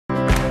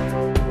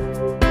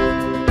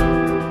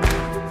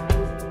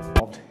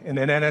in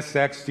an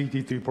NSX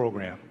GT3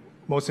 program.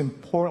 Most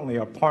importantly,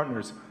 our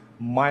partners,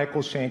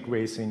 Michael Shank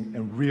Racing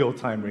and Real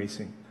Time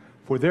Racing,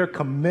 for their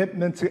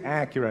commitment to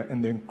Acura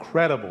and their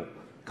incredible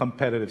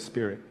competitive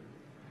spirit.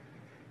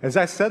 As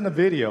I said in the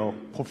video,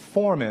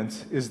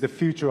 performance is the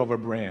future of a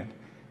brand.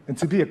 And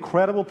to be a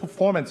credible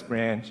performance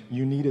brand,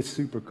 you need a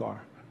supercar.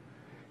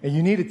 And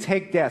you need to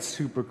take that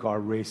supercar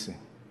racing.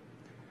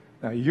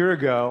 Now, a year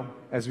ago,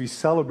 as we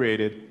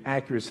celebrated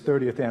Acura's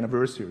 30th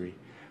anniversary,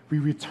 we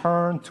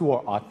returned to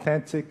our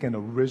authentic and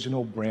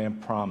original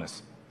brand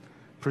promise: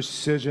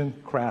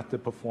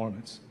 precision-crafted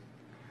performance.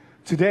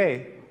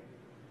 Today,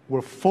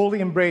 we're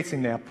fully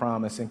embracing that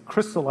promise and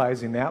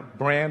crystallizing that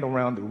brand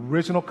around the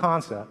original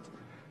concept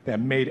that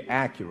made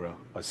Acura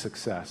a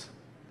success.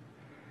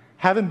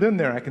 Having been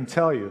there, I can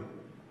tell you,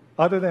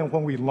 other than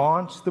when we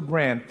launched the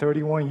brand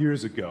 31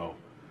 years ago,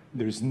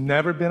 there's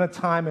never been a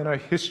time in our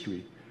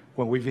history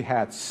when we've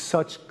had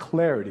such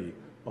clarity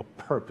of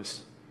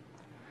purpose.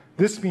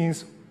 This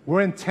means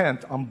we're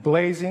intent on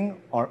blazing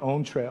our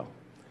own trail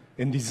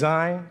in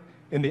design,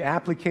 in the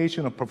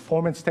application of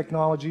performance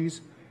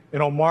technologies,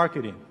 in our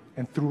marketing,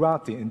 and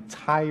throughout the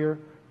entire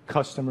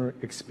customer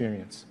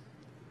experience.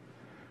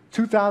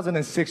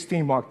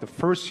 2016 marked the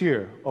first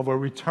year of our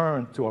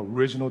return to our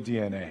original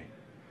DNA,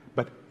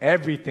 but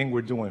everything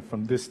we're doing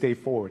from this day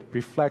forward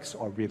reflects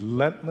our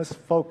relentless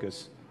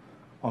focus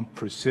on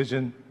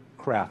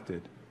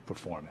precision-crafted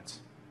performance.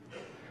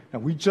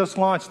 And we just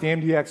launched the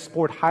MDX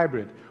Sport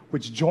Hybrid,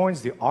 which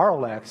joins the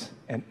RLX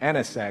and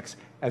NSX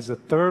as the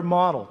third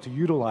model to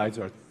utilize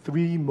our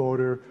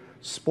three-motor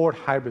sport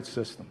hybrid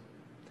system.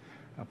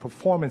 Now,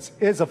 performance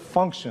is a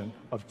function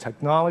of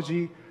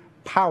technology,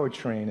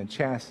 powertrain, and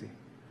chassis.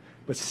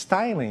 But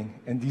styling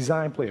and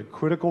design play a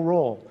critical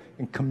role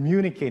in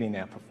communicating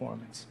that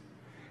performance.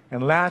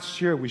 And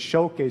last year, we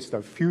showcased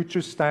our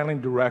future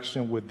styling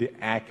direction with the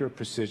Acura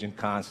Precision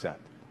Concept.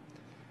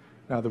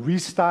 Now, the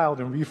restyled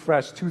and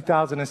refreshed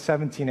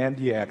 2017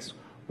 MDX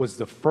was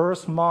the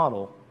first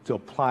model to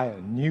apply a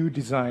new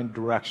design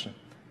direction,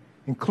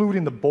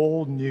 including the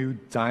bold new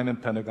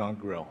diamond pentagon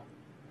grille.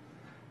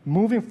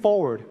 Moving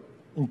forward,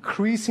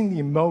 increasing the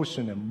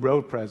emotion and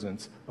road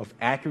presence of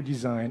Acura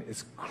design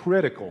is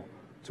critical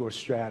to our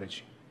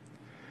strategy.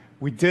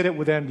 We did it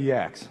with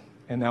MDX,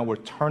 and now we're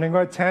turning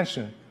our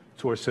attention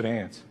to our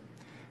sedans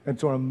and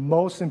to our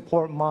most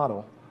important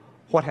model,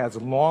 what has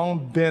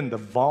long been the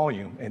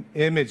volume and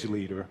image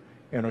leader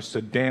in our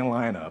sedan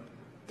lineup,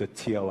 the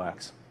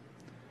TLX.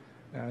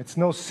 Now, it's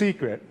no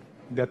secret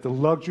that the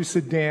luxury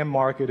sedan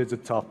market is a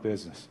tough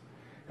business.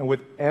 And with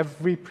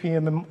every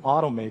premium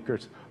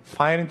automaker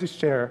fighting to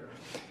share,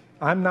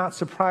 I'm not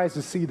surprised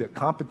to see the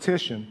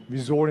competition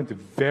resorting to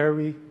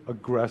very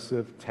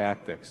aggressive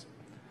tactics.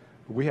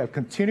 We have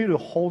continued to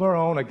hold our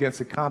own against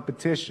the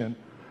competition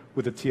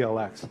with the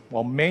TLX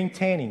while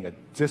maintaining a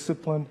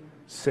disciplined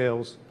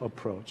sales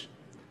approach.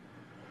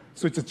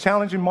 So it's a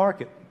challenging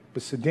market,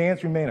 but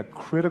sedans remain a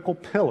critical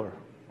pillar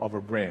of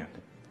our brand.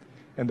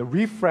 And the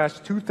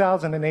refreshed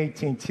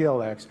 2018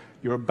 TLX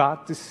you're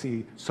about to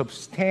see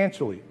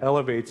substantially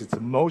elevates its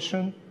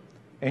emotion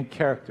and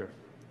character.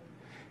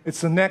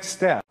 It's the next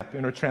step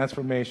in our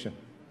transformation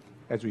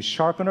as we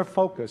sharpen our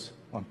focus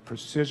on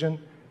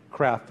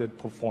precision-crafted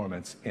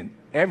performance in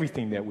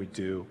everything that we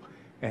do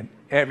and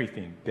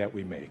everything that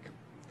we make.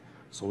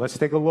 So let's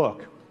take a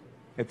look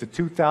at the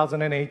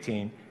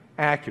 2018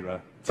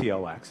 Acura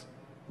TLX.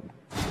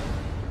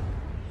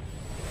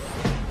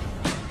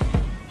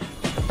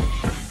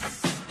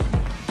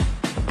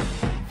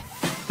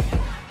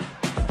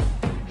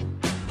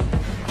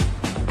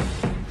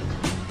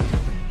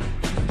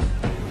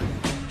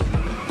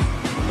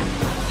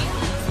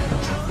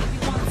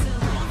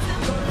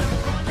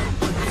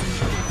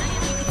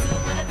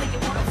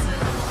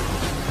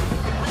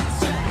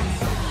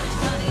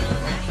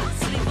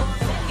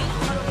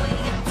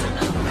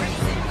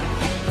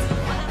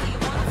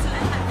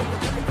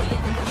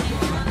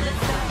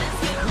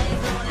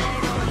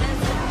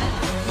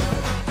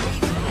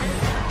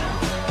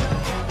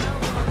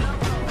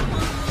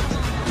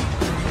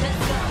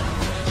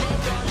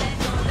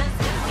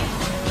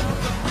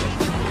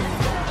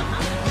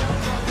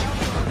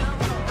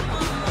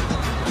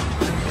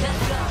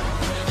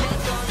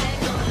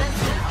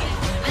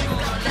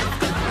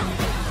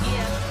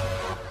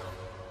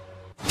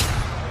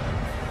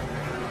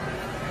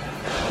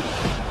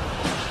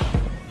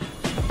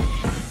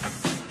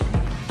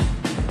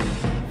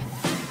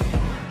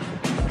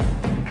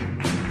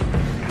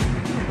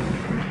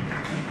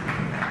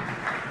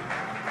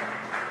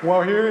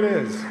 Well, here it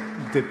is,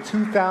 the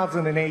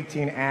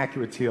 2018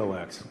 Acura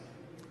TLX.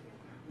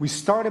 We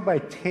started by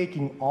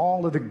taking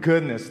all of the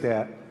goodness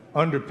that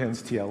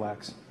underpins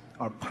TLX,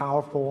 our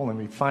powerful and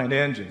refined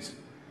engines,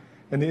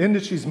 and the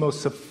industry's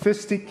most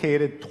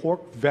sophisticated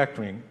torque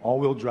vectoring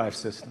all-wheel drive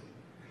system,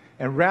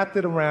 and wrapped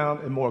it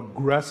around a more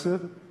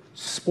aggressive,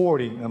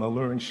 sporty, and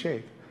alluring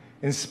shape,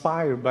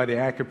 inspired by the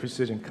Acura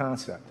Precision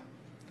Concept.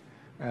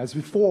 As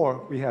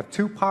before, we have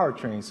two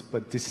powertrains,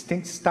 but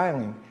distinct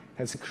styling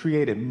has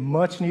created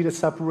much-needed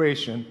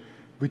separation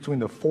between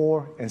the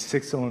 4 and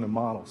 6-cylinder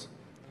models.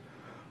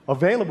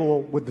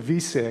 Available with the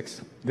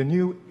V6, the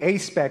new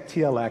A-Spec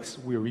TLX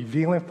we're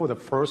revealing for the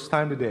first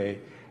time today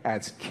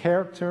adds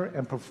character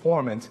and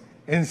performance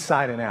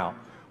inside and out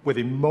with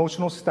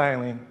emotional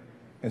styling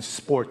and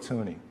sport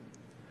tuning.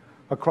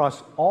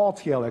 Across all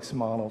TLX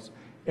models,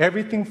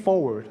 everything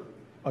forward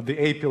of the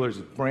A-pillars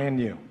is brand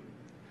new.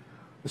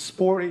 The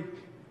sporty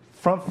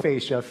front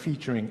fascia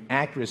featuring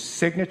Acura's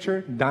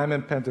signature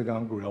diamond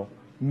pentagon grille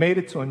made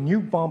it to a new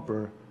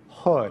bumper,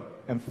 hood,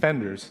 and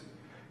fenders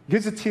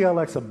gives the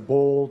TLX a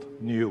bold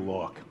new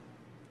look.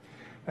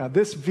 Now,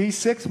 this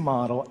V6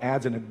 model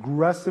adds an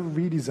aggressive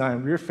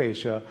redesigned rear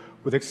fascia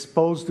with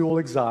exposed dual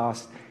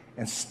exhaust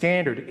and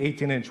standard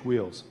 18-inch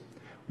wheels.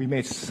 We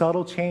made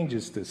subtle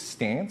changes to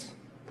stance,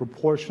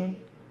 proportion,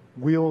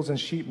 wheels, and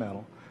sheet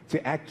metal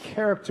to add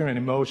character and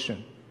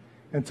emotion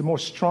and to more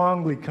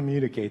strongly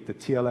communicate the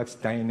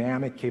TLX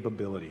dynamic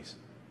capabilities.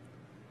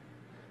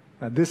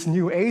 Now, this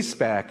new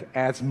A-Spec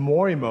adds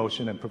more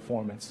emotion and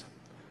performance,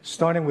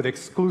 starting with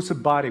exclusive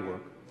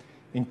bodywork,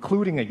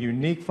 including a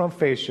unique front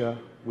fascia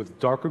with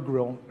darker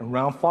grille and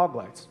round fog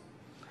lights.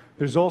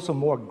 There's also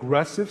more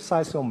aggressive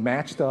side sill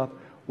matched up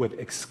with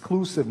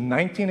exclusive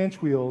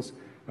 19-inch wheels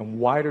and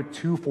wider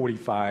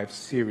 245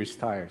 series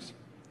tires.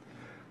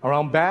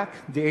 Around back,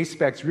 the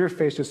A-Spec's rear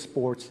fascia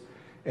sports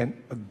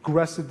an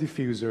aggressive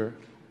diffuser,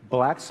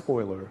 black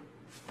spoiler,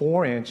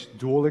 4-inch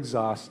dual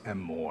exhaust, and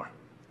more.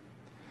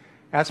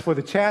 As for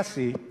the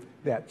chassis,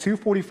 that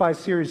 245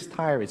 series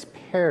tire is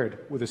paired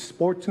with a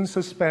sport-tuned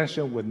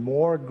suspension with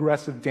more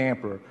aggressive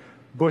damper,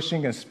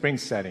 bushing and spring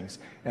settings,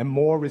 and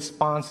more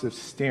responsive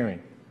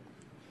steering.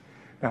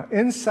 Now,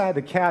 inside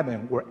the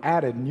cabin, we're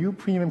added new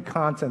premium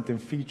content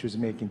and features,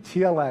 making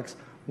TLX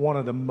one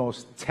of the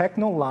most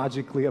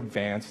technologically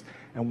advanced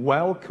and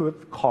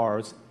well-equipped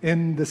cars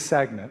in the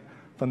segment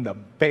from the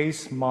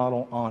base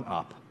model on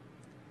up.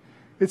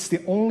 It's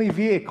the only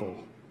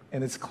vehicle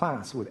in its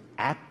class with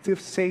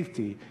active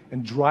safety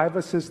and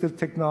drive-assistive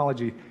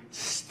technology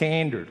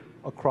standard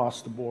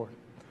across the board,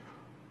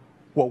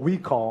 what we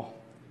call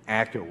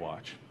Acura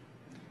Watch.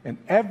 And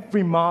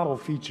every model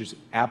features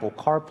Apple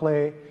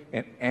CarPlay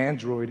and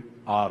Android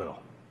Auto.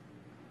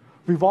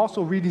 We've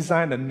also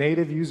redesigned the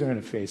native user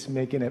interface,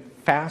 making it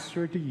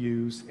faster to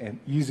use and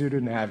easier to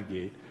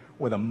navigate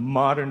with a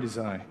modern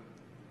design.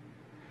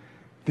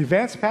 The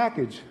advanced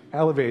package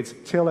elevates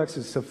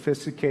TLX's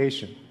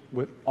sophistication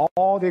with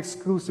all the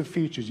exclusive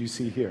features you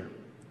see here.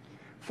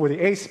 For the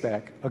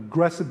A-Spec,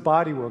 aggressive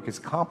bodywork is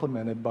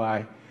complemented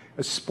by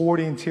a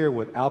sporty interior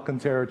with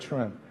Alcantara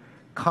trim,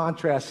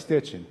 contrast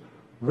stitching,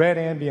 red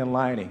ambient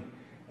lighting,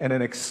 and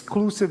an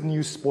exclusive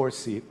new sports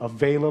seat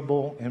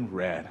available in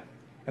red,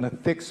 and a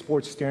thick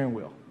sports steering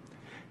wheel.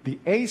 The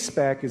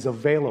A-Spec is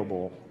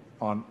available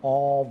on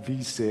all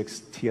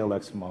V6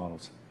 TLX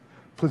models,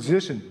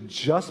 positioned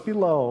just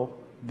below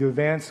the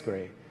advanced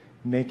grade,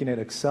 making it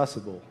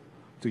accessible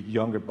to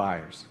younger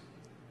buyers.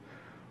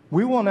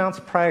 We will announce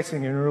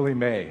pricing in early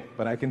May,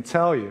 but I can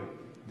tell you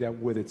that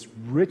with its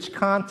rich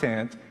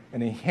content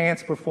and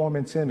enhanced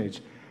performance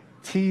image,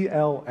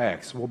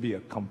 TLX will be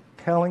a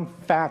compelling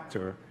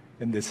factor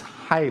in this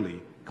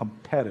highly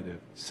competitive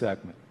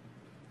segment.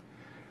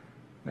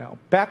 Now,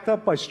 backed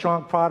up by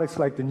strong products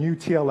like the new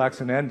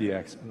TLX and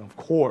NDX, and of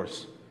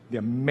course, the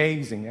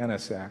amazing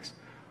NSX,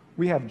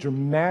 we have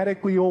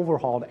dramatically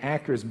overhauled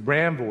Acura's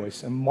brand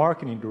voice and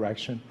marketing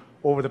direction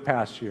over the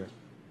past year.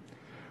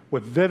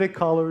 With vivid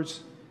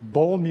colors,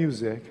 bold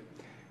music,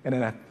 and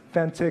an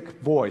authentic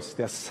voice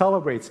that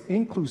celebrates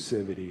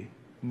inclusivity,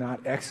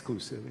 not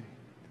exclusivity.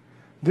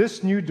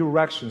 This new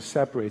direction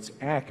separates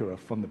Acura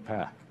from the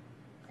pack.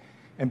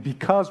 And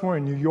because we're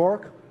in New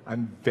York,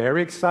 I'm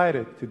very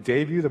excited to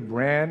debut the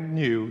brand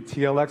new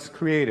TLX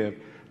Creative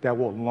that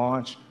will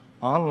launch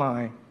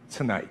online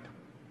tonight.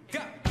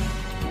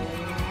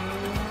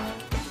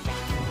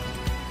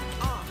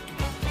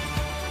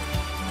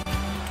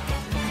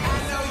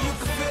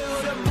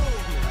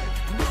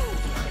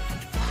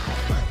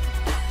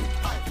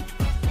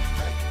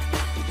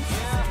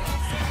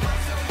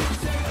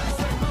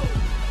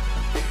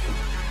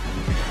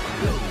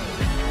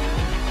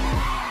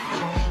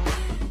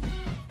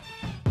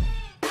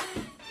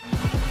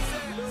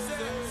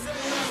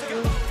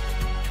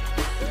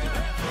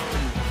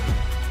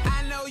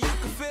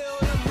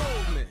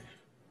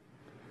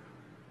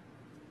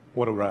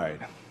 What a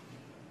ride.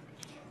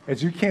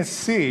 As you can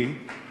see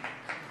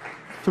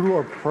through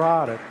our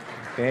product,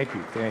 thank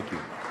you.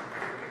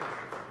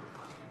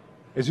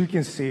 As you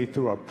can see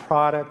through our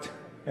product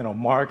and our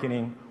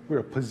marketing, we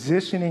are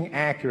positioning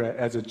Acura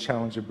as a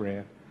challenger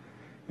brand,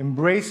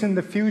 embracing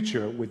the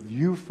future with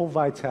youthful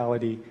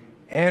vitality,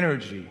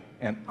 energy,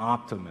 and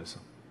optimism.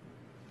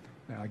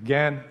 Now,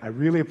 again, I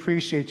really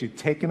appreciate you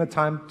taking the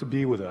time to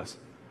be with us.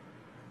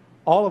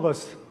 All of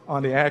us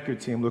on the Acura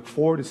team look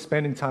forward to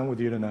spending time with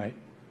you tonight.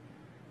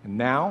 And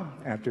now,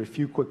 after a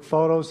few quick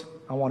photos,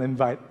 I want to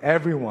invite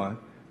everyone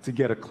to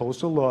get a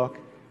closer look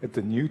at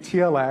the new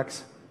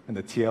TLX and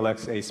the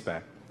TLX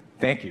A-Spec.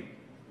 Thank you.